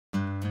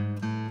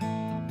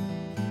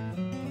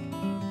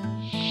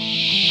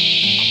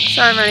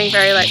So I'm running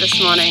very late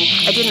this morning.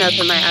 I didn't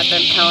open my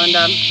advent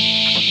calendar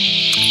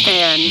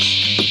and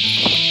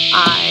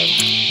I'm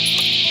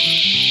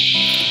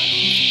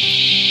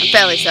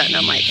fairly certain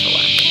I'm late for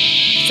work.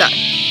 So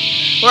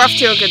we're off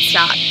to a good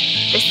start.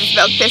 This is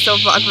Thistle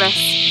Vlogmas,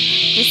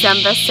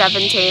 December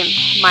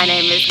 17th. My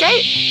name is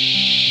Kate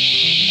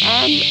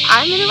and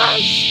I'm in a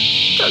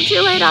rush. Talk to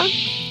you later.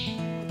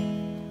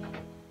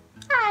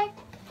 Hi.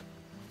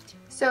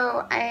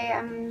 So I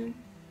am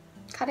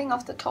cutting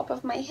off the top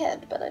of my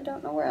head, but I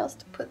don't know where else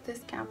to put this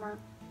camera.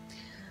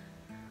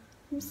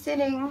 I'm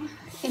sitting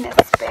in a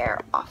spare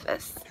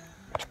office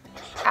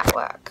at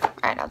work.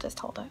 Alright, I'll just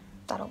hold it.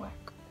 That'll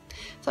work.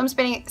 So I'm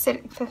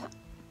sitting.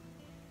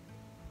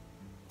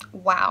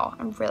 Wow,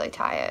 I'm really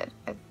tired.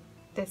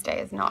 This day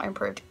has not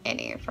improved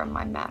any from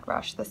my mad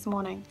rush this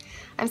morning.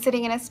 I'm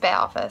sitting in a spare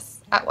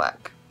office at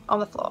work on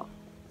the floor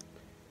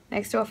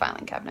next to a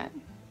filing cabinet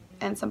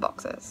and some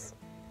boxes.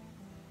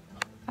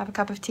 I have a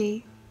cup of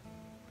tea,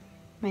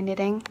 my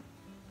knitting.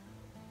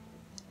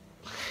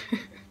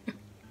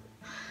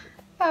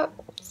 Oh,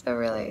 so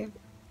really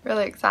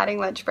exciting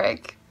lunch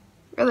break.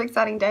 Really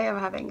exciting day I'm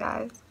having,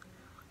 guys.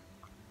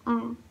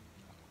 So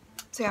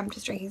yeah, I'm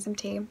just drinking some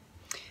tea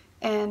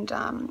and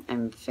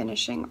I'm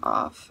finishing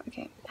off.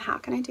 Okay, how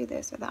can I do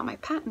this without my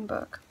pattern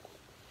book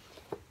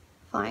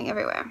flying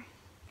everywhere?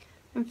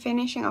 I'm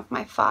finishing off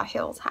my Far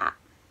Hills hat.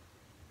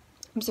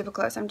 I'm super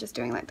close. I'm just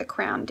doing like the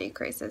crown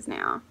decreases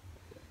now.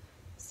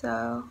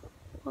 So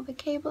all the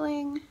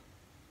cabling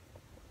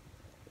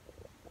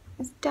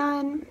is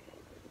done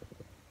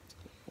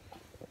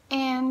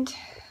and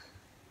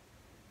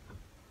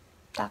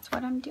that's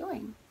what I'm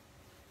doing.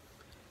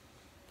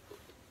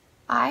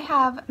 I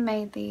have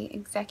made the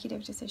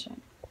executive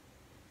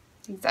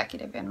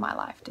in my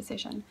life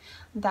decision,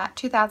 that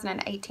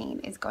 2018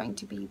 is going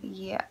to be the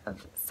year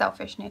of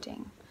selfish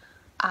knitting.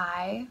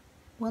 I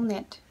will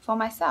knit for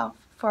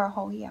myself for a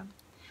whole year,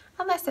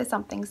 unless there's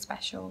something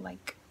special,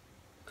 like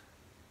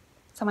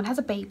someone has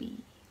a baby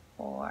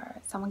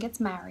or someone gets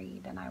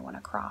married and I want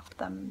to craft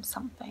them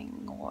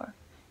something, or,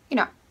 you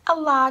know, a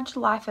large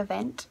life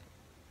event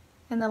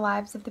in the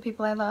lives of the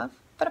people I love.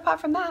 But apart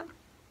from that,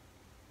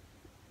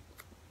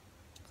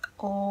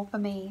 all for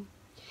me.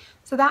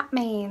 So that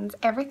means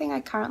everything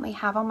I currently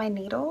have on my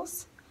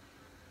needles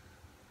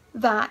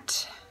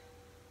that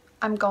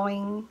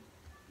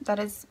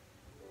is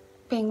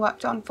being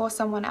worked on for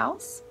someone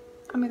else,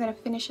 I'm going to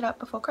finish it up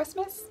before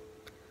Christmas,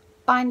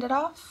 bind it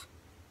off,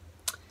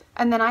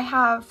 and then I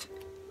have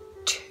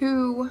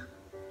 2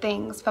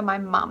 things for my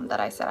mum that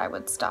I said I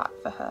would start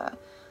for her,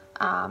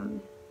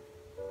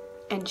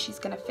 and she's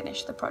going to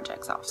finish the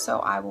projects off. So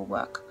I will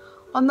work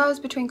on those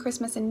between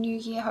Christmas and New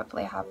Year.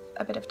 Hopefully I have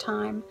a bit of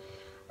time,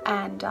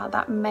 and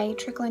that may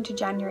trickle into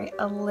January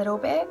a little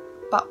bit,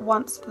 but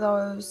once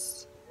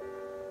those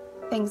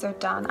things are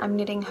done, I'm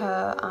knitting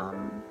her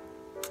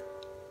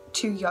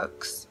 2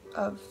 yokes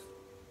of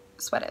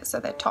sweaters, so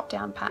they're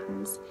top-down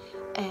patterns,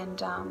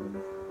 and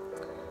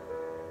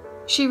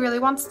she really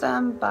wants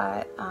them,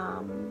 but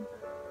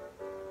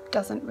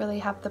doesn't really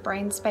have the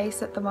brain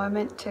space at the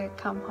moment to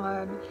come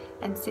home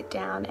and sit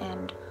down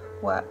and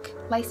work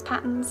lace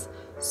patterns.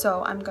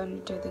 So I'm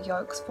going to do the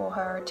yokes for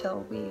her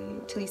till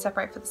you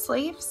separate for the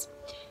sleeves,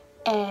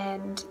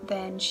 and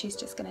then she's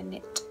just going to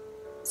knit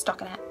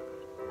stockinette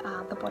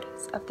the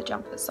bodies of the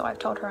jumpers. So I've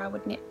told her I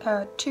would knit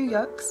her 2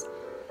 yokes,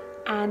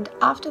 and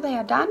after they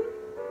are done,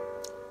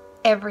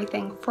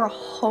 everything for a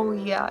whole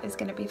year is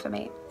going to be for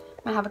me.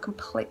 I'm going to have a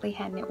completely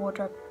hand knit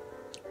wardrobe.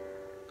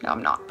 No,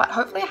 I'm not, but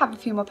hopefully I have a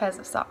few more pairs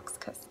of socks,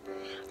 because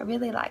I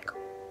really like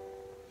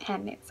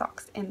hand knit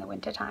socks in the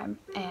winter time,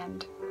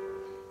 and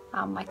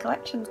my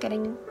collection's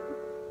getting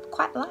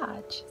quite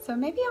large. So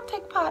maybe I'll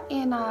take part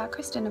in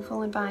Kristen of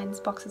Wool and Vine's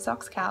Box of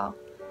Socks Cal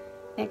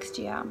next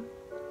year.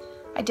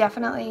 I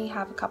definitely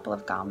have a couple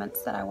of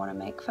garments that I want to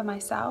make for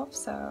myself,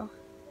 so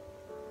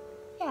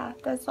yeah,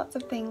 there's lots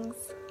of things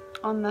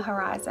on the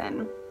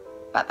horizon,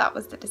 but that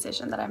was the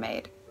decision that I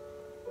made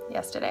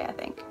yesterday, I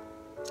think.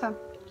 So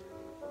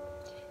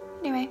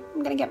anyway,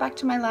 I'm gonna get back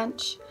to my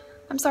lunch.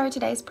 I'm sorry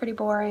today's pretty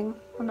boring.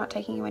 I'm not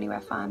taking you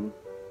anywhere fun.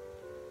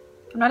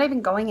 I'm not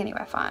even going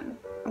anywhere fun.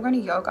 I'm going to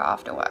yoga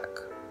after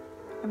work.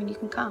 I mean, you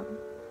can come,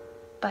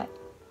 but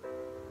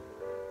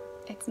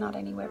it's not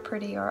anywhere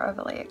pretty or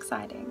overly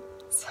exciting.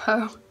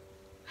 So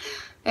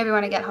maybe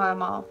when I get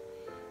home, I'll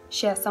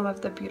share some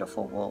of the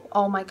beautiful wool.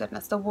 Oh my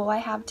goodness, the wool I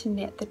have to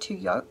knit the 2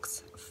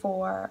 yokes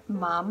for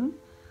Mum,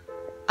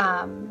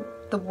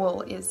 the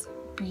wool is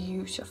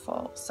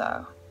beautiful.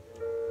 So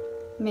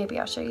maybe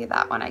I'll show you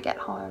that when I get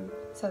home,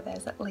 so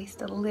there's at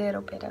least a little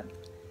bit of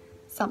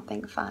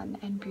something fun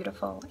and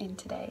beautiful in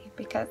today,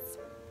 because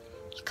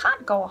you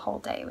can't go a whole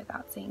day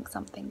without seeing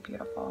something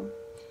beautiful.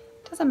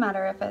 It doesn't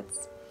matter if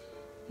it's,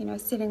 you know,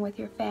 sitting with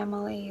your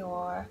family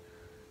or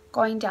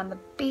going down the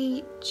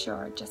beach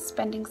or just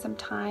spending some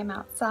time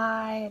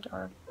outside,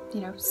 or,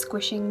 you know,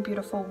 squishing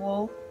beautiful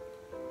wool.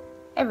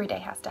 Every day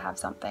has to have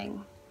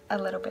something a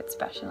little bit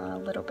special and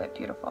a little bit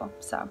beautiful.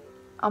 So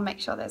I'll make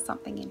sure there's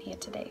something in here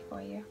today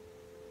for you.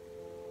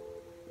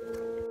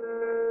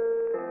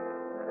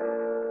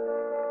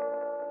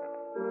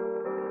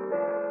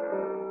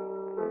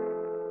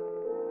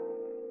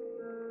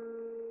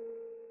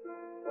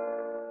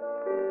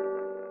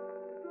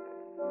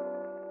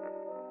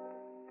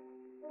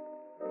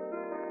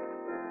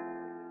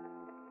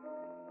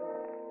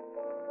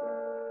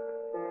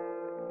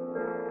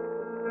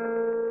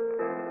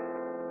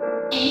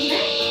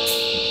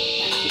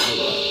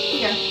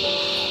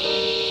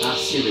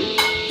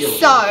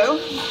 So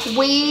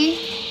we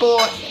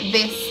bought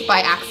this by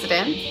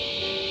accident.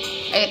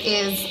 It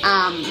is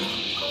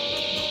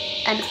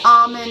an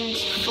almond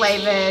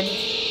flavored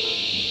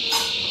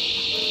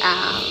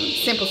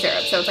simple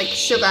syrup. So it's like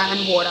sugar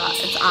and water.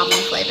 It's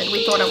almond flavored.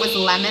 We thought it was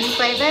lemon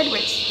flavored,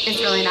 which is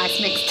really nice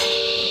mixed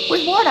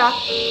with water,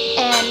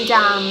 and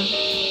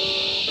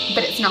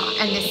but it's not.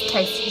 And this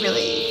tastes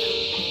really,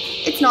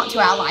 it's not to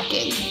our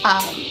liking.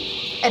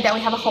 And then we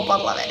have a whole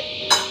bottle of it.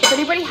 If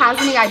anybody has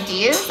any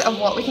ideas of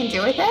what we can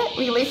do with it,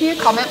 will you leave me a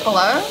comment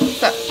below?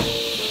 So,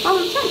 I'm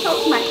trying to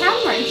talk to my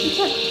camera and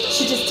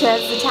she just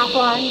turns the tap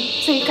on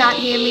so you can't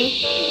hear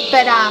me.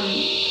 But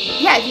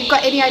yeah, if you've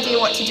got any idea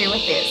what to do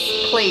with this,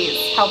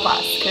 please help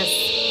us, because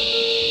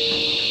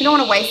we don't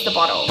want to waste the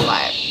bottle.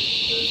 But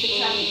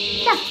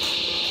yeah.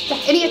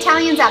 Any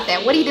Italians out there,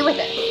 what do you do with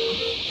it?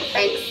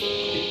 Thanks.